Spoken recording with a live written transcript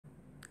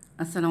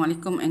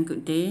Assalamualaikum and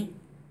good day.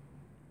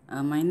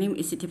 My name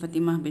is Siti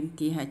Fatimah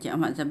Binti Hjh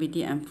Ahmad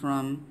Zabidi. I'm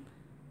from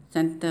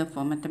Center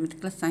for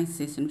Mathematical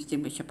Sciences, Universiti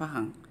Malaysia,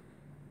 Pahang.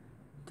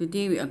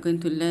 Today we are going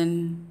to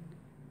learn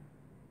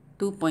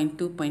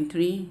 2.2.3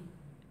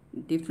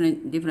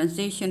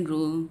 differentiation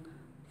rule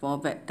for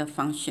vector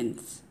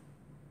functions.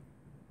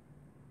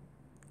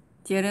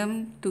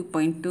 Theorem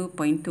 2.2.2.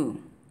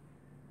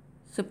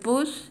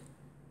 Suppose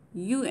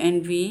u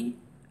and v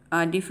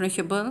are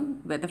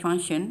differentiable vector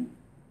function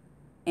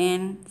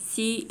and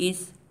c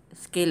is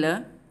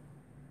scalar,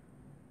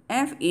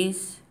 f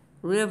is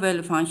real value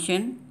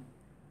function,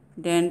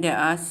 then there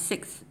are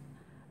 6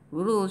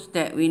 rules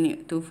that we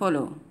need to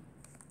follow.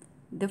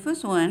 The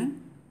first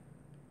one,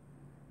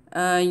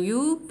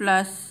 u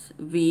plus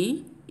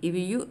v, if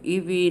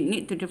we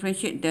need to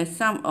differentiate the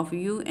sum of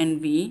u and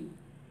v,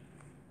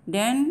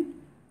 then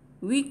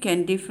we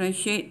can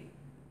differentiate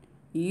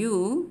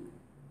u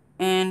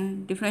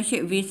and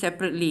differentiate v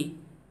separately.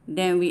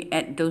 Then we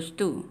add those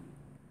two.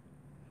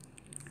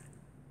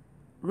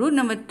 Rule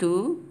number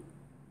 2,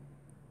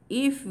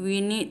 if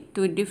we need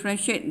to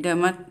differentiate the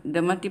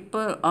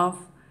multiple of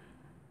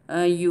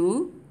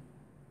u,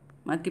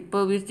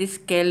 multiple with this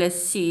scalar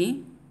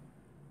c,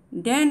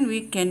 then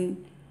we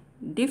can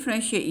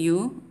differentiate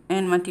u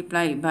and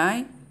multiply it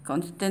by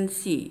constant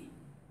c.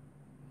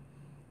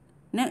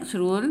 Next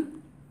rule,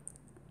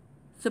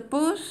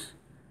 suppose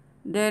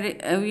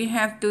that we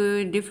have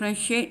to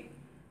differentiate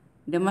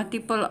the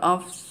multiple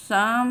of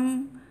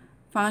some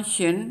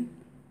function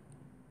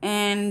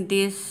and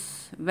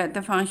this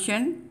vector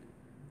function,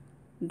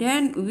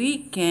 then we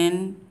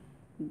can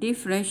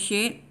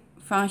differentiate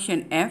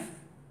function f,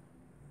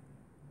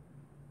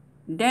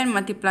 then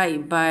multiply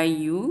it by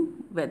u,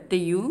 vector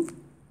u,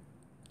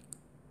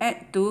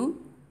 add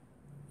to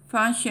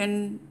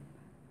function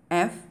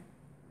f,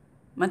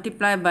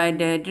 multiply by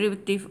the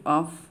derivative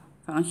of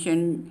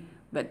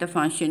vector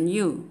function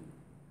u.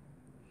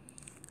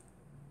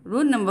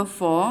 Rule number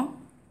 4,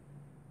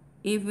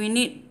 if we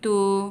need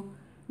to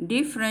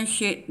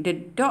differentiate the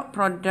dot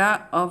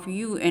product of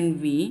u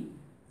and v,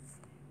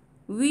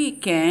 we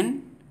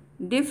can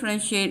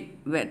differentiate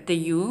vector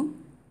u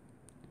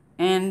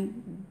and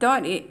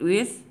dot it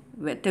with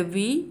vector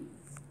v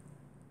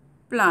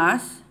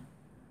plus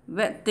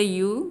vector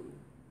u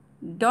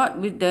dot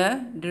with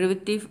the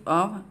derivative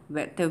of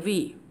vector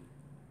v.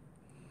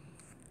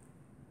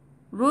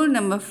 Rule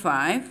number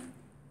 5,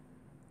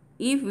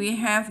 if we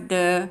have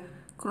the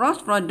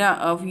cross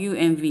product of u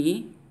and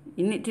v,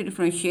 you need to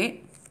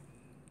differentiate,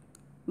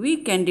 we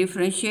can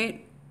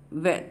differentiate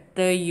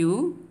vector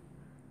u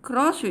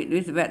cross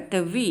with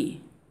vector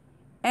v,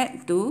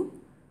 add to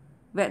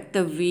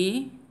vector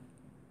v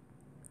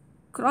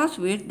cross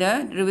with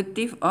the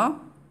derivative of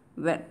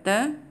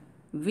vector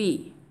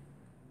v.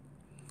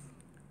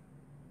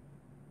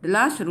 The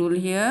last rule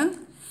here,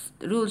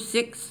 rule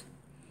 6.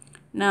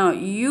 Now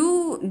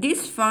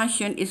this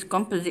function is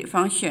composite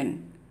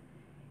function.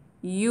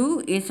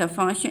 U is a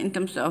function in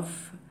terms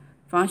of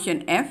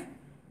function f.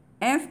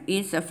 F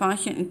is a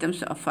function in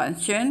terms of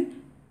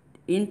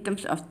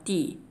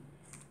t.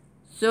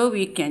 So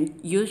we can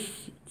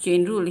use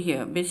chain rule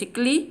here.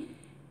 Basically,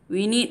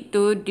 we need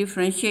to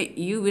differentiate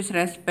u with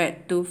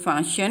respect to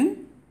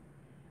function,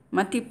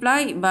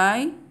 multiply it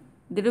by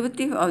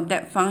derivative of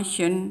that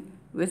function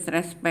with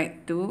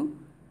respect to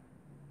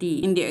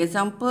t. In the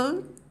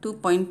example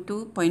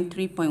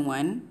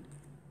 2.2.3.1,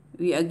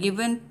 we are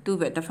given two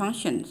vector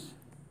functions,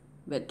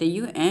 vector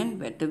u and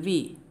vector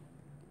v.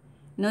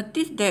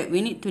 Notice that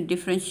we need to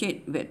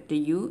differentiate vector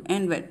u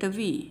and vector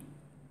v.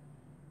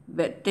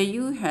 Vector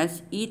u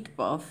has e to the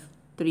power of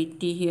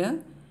 3t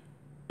here,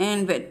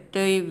 and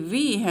vector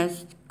v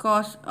has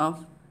cos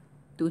of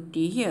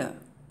 2t here.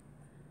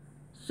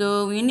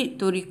 So we need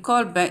to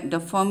recall back the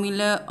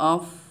formula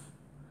of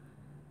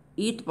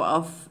e to the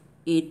power of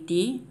at.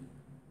 If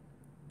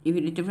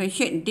you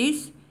differentiate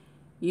this,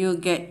 you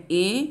get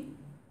a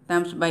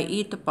times by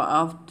e to the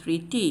power of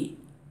 3t.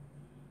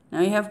 Now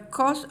you have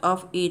cos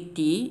of at.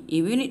 If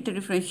you need to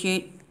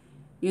differentiate,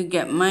 you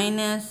get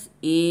minus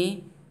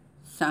a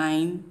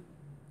sine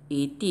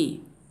at.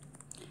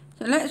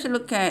 So let's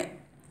look at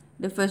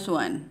the first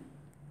one.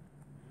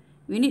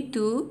 We need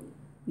to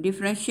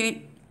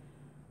differentiate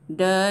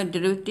the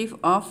derivative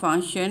of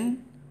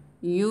function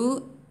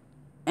u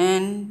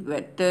and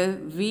vector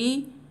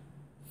v,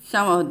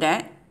 sum of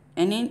that,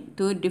 and need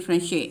to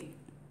differentiate.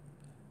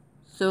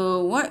 So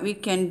what we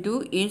can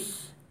do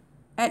is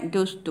add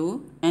those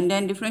two and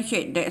then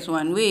differentiate. That's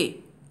one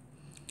way.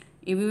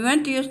 If we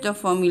want to use the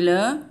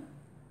formula,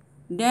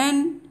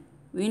 then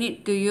we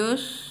need to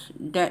use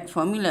that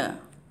formula.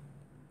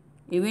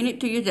 If we need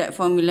to use that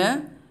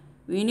formula,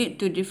 we need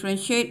to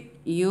differentiate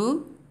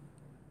u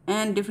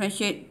and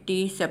differentiate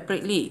t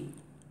separately.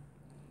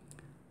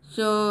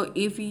 So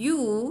if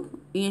u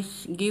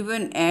is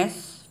given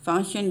as,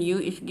 function u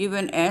is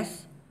given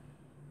as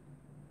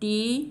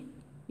t,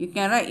 you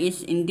can write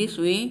it in this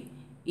way,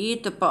 e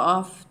to the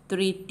power of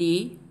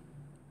 3t,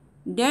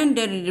 then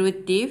the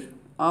derivative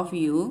of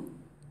u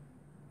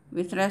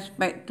with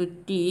respect to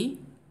t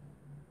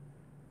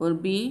will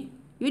be,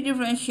 you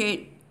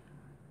differentiate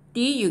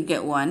t, you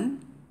get 1.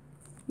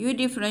 You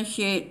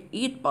differentiate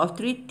e to the power of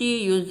 3t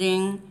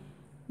using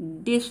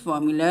this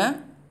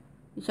formula.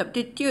 You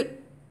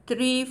substitute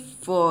 3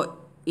 for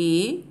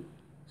a,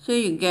 so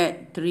you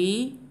get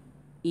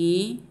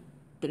 3e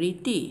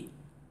 3t.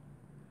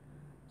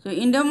 So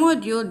in the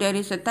module, there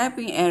is a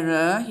typing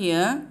error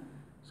here,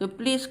 so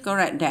please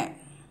correct that.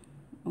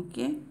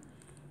 Okay.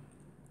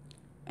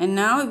 And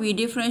now we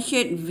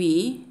differentiate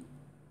v.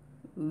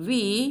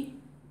 V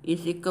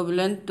is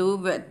equivalent to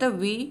vector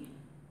v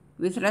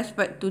with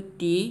respect to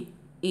t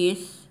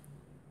is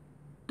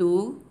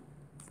 2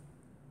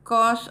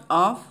 cos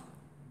of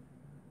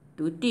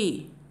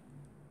 2t.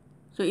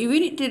 So if we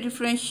need to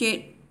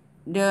differentiate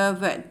the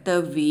vector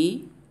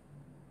v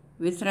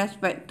with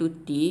respect to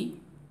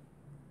t,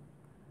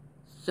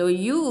 so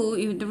if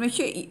you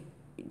differentiate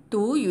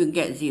 2, you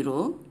get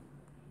 0.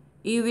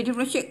 If we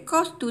differentiate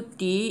cos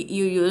 2t,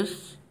 you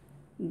use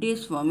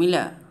this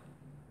formula.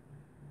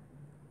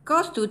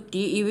 Cos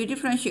 2t, if we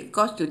differentiate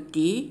cos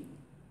 2t,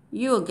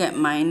 you will get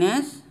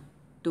minus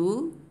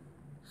 2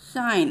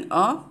 sine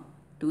of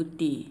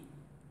 2t.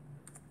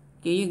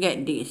 Okay, you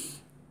get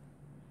this.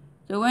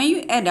 So when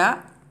you add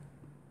up,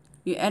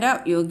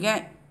 you'll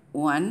get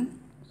 1,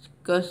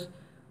 because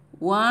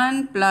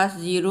 1 plus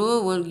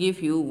 0 will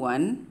give you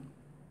 1.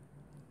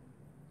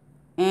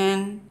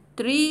 And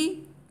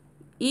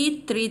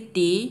 3e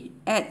 3t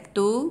add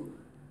 2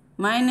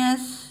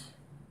 minus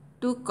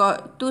 2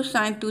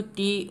 sine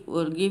 2t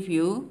will give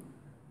you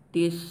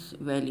this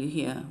value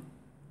here.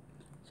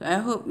 So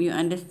I hope you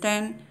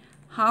understand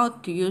how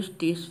to use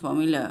this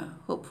formula.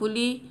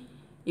 Hopefully,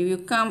 if you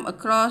come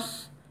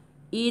across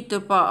e to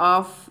the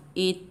power of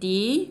at,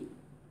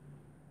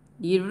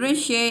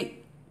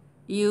 differentiate,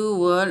 you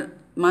will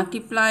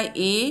multiply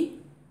e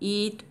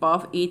to the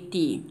power of at.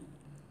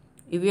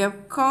 If you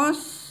have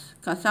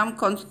some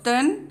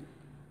constant,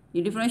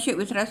 you differentiate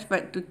with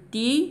respect to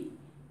t,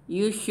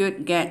 you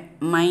should get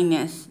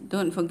minus.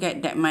 Don't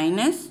forget that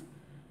minus.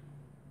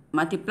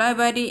 Multiply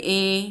by the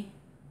a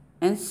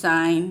and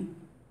sine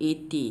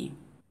at. In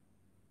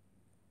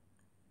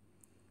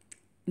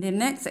the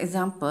next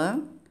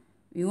example,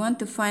 we want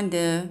to find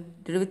the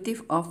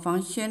derivative of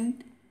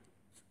function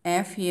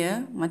f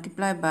here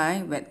multiplied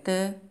by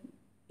vector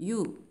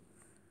u.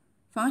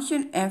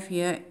 Function f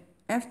here,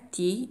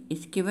 ft,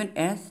 is given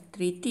as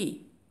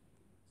 3t.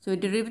 So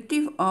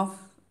derivative of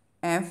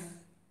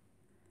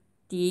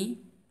ft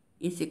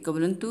is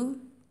equivalent to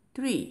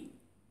 3.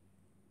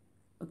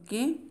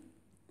 Okay.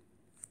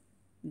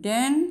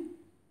 Then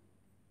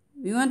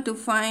we want to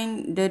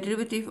find the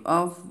derivative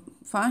of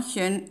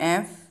function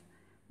f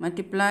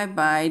multiplied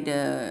by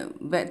the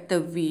vector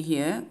v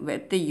here,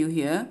 vector u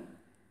here.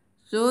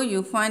 So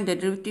you find the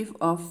derivative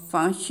of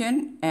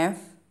function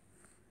f,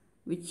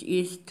 which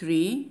is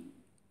 3,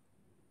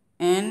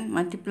 and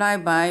multiply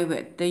by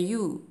vector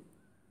u,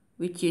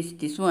 which is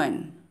this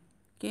one.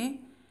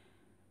 Okay.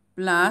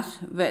 Plus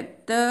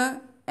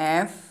vector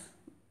f,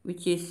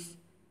 which is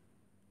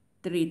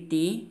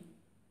 3t,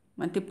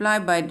 multiply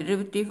by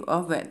derivative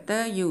of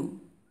vector u.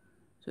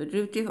 So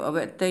derivative of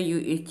vector u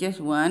is just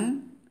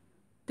 1,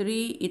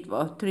 3 e to the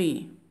power of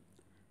 3.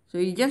 So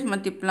you just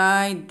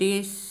multiply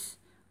this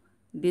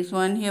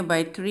one here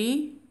by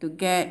 3 to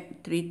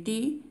get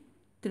 3t,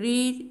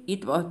 3 e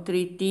to the power of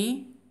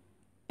 3t,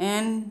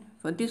 and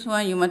for this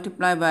one you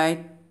multiply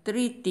by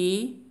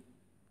 3t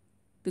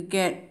to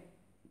get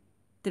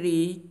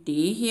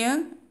 3t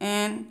here,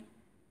 and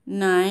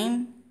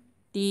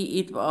 9t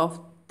e to the power of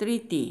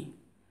 3t.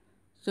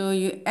 So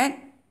you add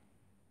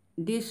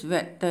this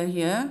vector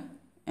here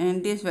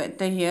and this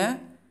vector here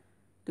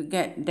to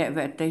get that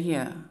vector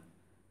here.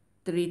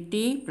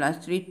 3t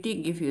plus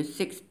 3t give you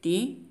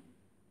 6t.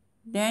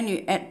 Then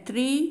you add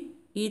 3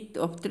 e to the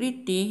power of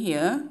 3t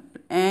here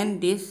and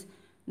this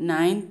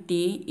 9t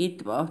e to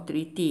the power of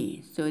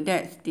 3t. So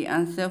that's the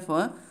answer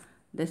for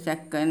the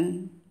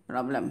second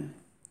problem.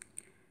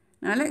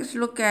 Now let's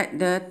look at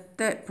the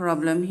third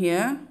problem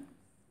here.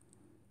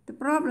 The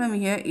problem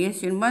here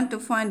is you want to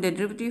find the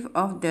derivative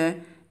of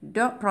the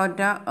dot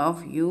product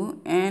of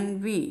u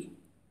and v.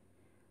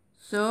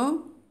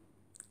 So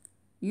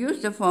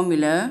use the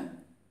formula.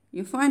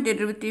 You find the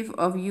derivative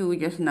of u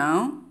just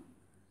now.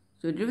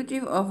 So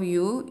derivative of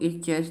u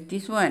is just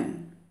this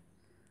one.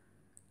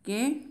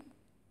 Okay.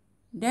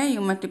 Then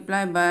you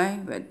multiply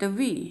by vector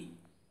v.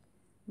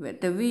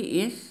 Vector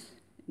v is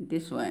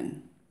this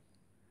one.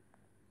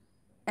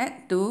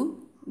 Add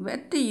to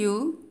vector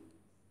u.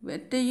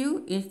 Vector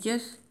u is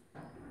just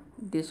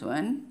this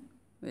one.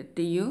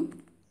 Vector u.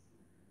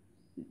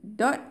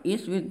 Dot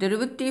is with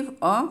derivative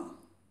of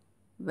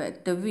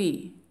vector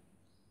v.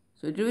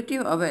 So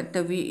derivative of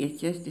vector v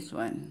is just this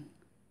one.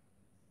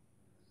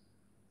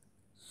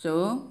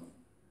 So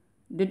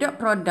the dot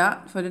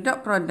product, for the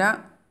dot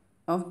product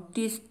of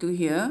these two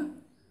here,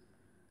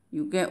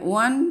 you get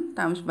 1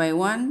 times by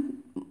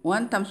 1,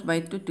 1 times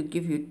by 2 to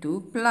give you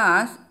 2,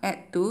 plus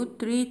add to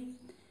 3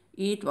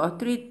 e to the power of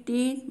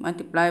 3t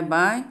multiplied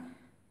by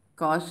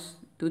cos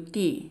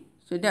 2t.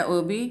 So that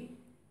will be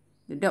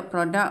the dot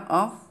product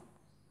of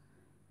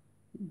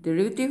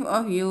derivative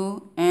of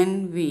u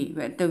and v,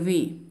 vector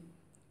v.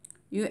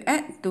 You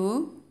add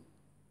to,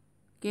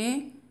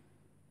 okay,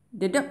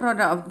 the dot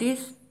product of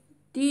this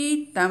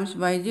t times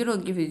by 0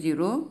 give you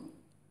 0.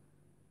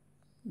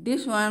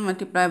 This one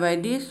multiplied by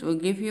this will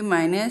give you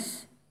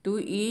minus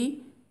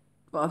 2e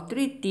of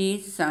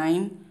 3t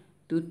sine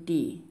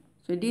 2t.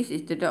 So this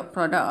is the dot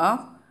product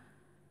of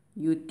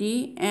ut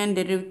and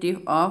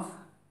derivative of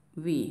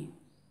v.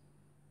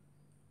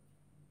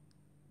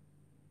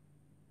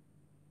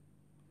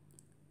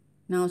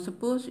 Now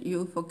suppose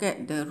you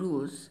forget the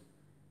rules.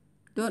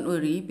 Don't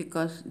worry,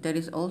 because there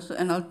is also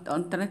an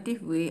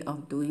alternative way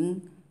of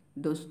doing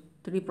those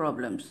three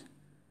problems.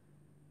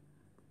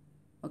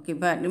 Okay,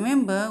 but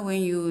remember,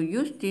 when you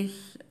use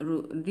this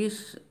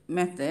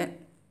method,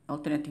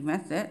 alternative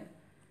method,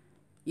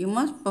 you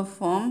must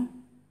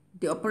perform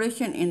the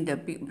operation in the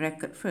big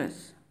bracket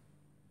first.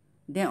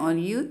 Then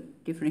only you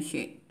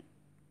differentiate.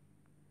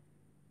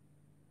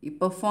 You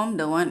perform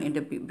the one in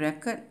the big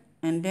bracket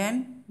and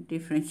then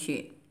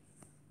differentiate.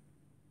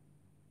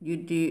 You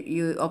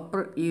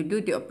do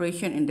the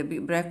operation in the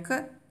big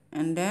bracket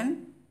and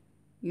then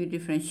you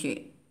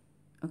differentiate.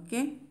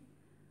 Okay?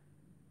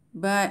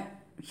 But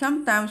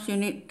sometimes you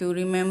need to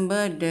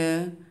remember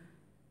the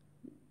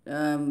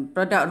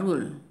product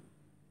rule.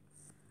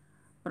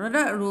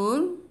 Product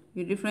rule,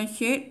 you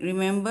differentiate,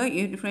 remember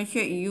you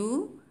differentiate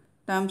u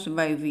times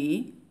by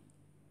v,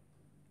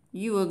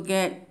 you will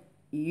get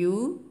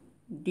u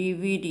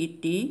dv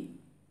dt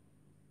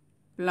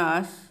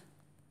plus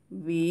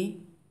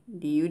v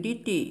du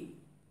dt,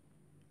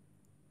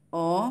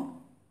 or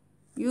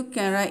you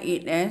can write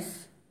it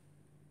as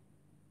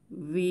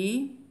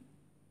v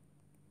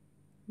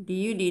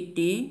du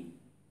dt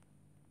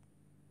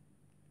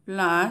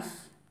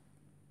plus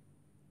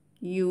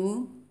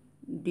u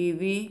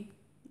dv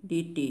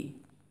dt.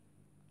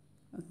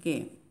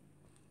 Okay,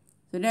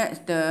 so that's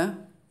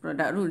the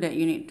product rule that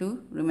you need to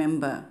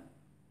remember.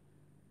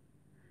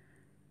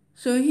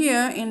 So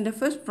here in the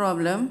first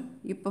problem,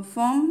 you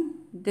perform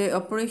the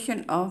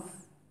operation of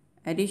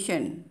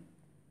addition.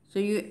 So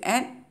you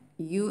add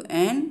u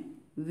and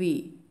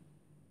v.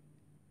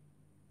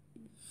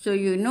 So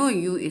you know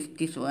u is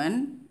this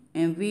one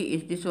and v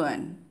is this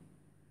one.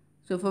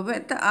 So for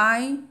vector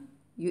I,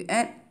 you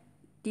add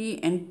t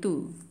and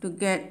 2 to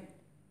get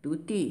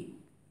 2t.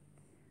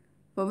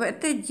 For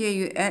vector j,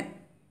 you add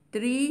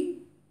 3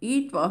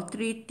 e to the power of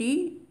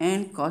 3t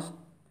and cos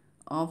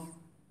of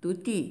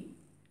 2t.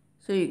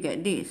 So you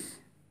get this.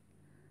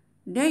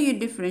 Then you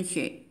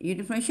differentiate. You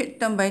differentiate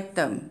term by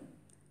term.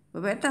 For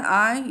vector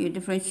I, you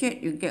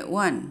differentiate, you get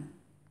 1.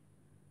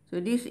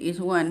 So this is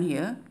 1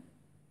 here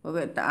for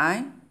vector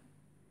I.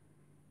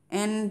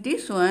 And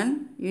this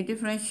one, you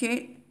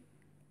differentiate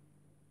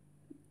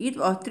e to the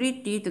power of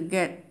 3t to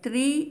get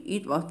 3 e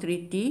to the power of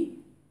 3t.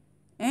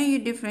 And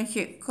you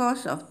differentiate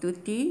cos of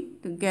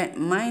 2t to get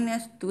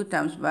minus 2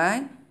 times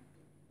by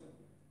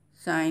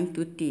sine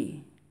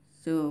 2t.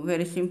 So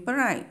very simple,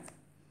 right?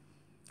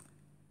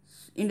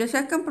 In the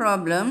second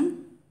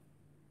problem,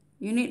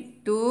 you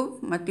need to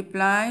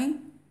multiply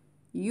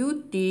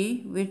ut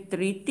with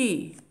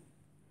 3t.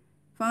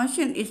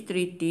 Function is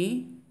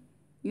 3t.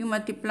 You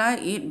multiply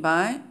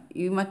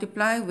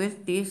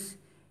with this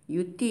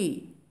ut.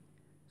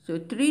 So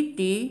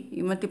 3t,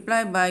 you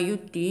multiply by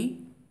ut,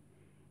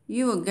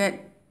 you will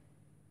get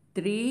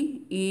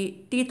 3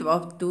 t to the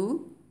power of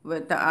 2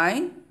 vector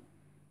I,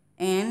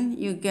 and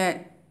you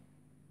get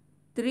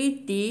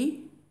 3t,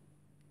 e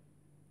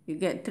to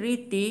the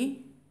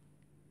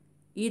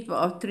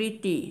power of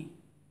 3t.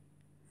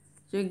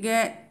 So you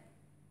get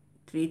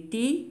 3t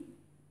e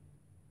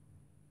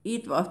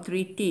to the power of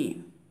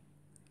 3t.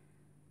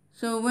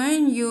 So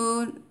when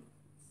you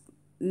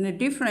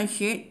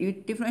differentiate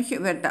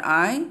vector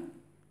I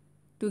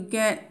to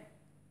get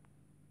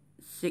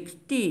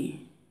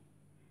 6t.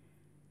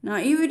 Now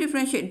if you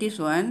differentiate this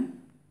one,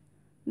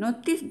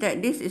 notice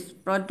that this is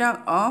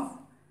product of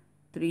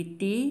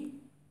 3t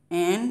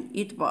and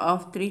e to the power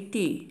of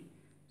 3t.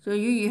 So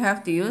you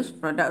have to use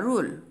product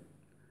rule.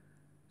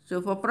 So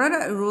for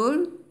product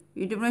rule,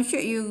 you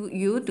differentiate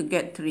u to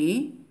get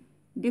 3.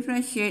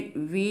 Differentiate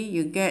v,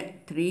 you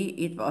get 3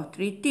 e to the power of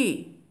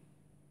 3t.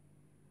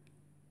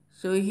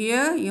 So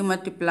here you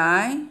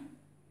multiply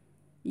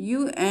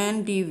u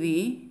and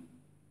dv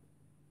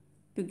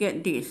to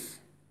get this.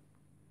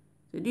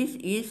 So this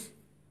is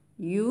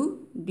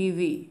u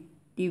dv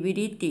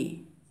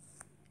dt.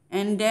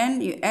 And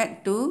then you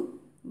add to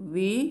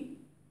v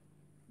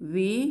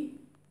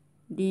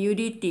du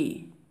dt.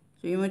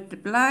 So you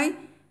multiply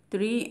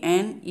 3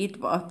 and e to the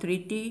power of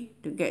 3t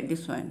to get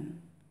this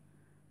one.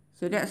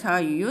 So that's how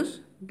you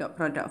use dot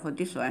product for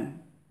this one.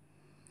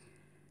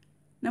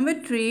 Number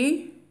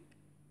 3,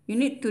 you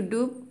need to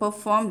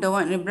perform the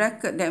one in the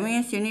bracket. That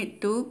means you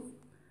need to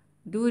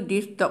do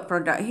this dot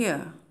product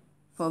here.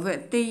 For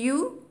vector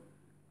u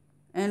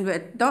and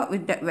dot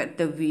with that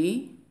vector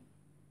v,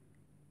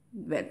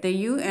 vector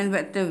u and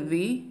vector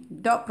v,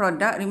 dot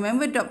product.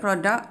 Remember dot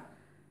product,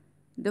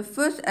 the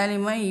first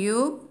element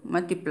you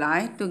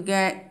multiply to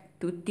get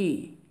to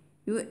t.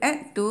 You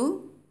add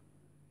to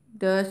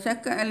the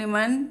second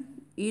element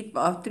e to the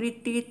power of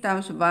 3t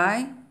times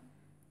by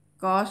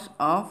cos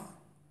of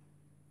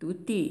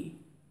 2t.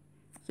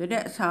 So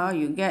that's how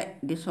you get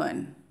this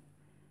one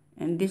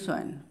and this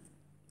one.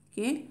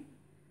 Okay.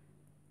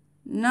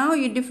 Now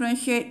you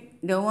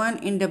differentiate the one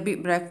in the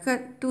big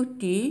bracket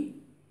 2t.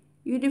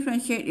 You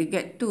differentiate, you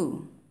get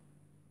 2.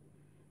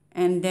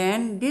 And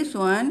then this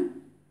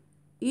one,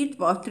 e to the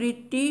power of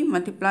 3t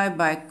multiplied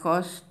by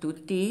cos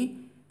 2t.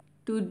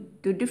 To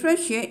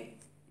differentiate,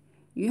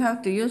 you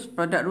have to use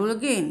product rule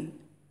again.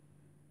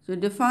 So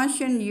the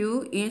function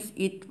u is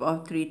e to the power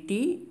of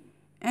 3t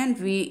and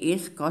v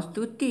is cos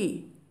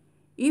 2t.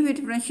 If you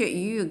differentiate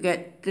u, you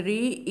get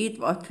 3 e to the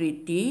power of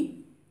 3t.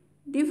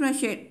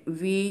 Differentiate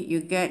v,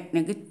 you get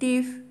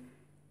negative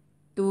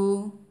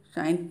 2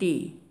 sin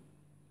t.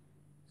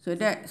 So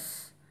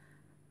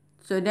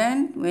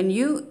then when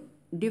you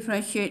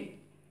differentiate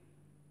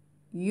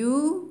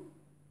u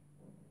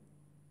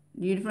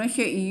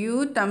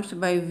times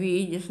by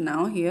v just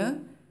now here,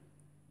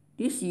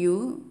 this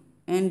u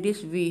and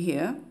this v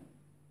here,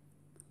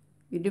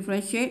 you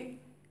differentiate,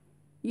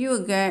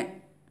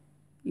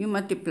 you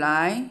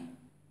multiply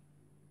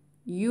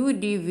u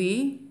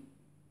dv,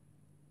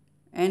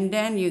 and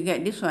then you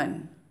get this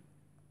one,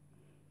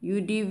 u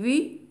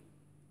dv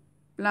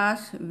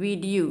plus v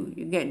du,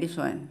 you get this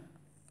one.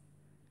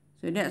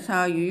 So that's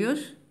how you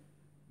use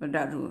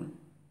product rule.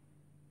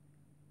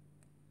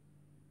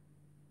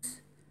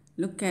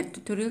 Look at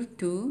tutorial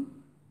 2,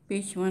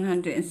 page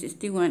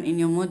 161 in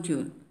your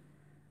module.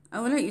 I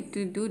would like you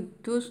to do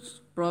those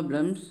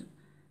problems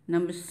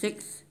number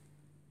 6,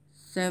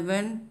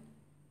 7,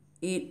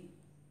 8,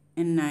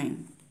 and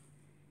 9.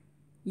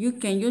 You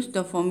can use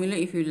the formula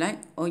if you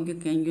like, or you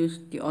can use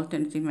the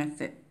alternative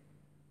method,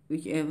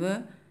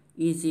 whichever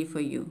easy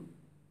for you.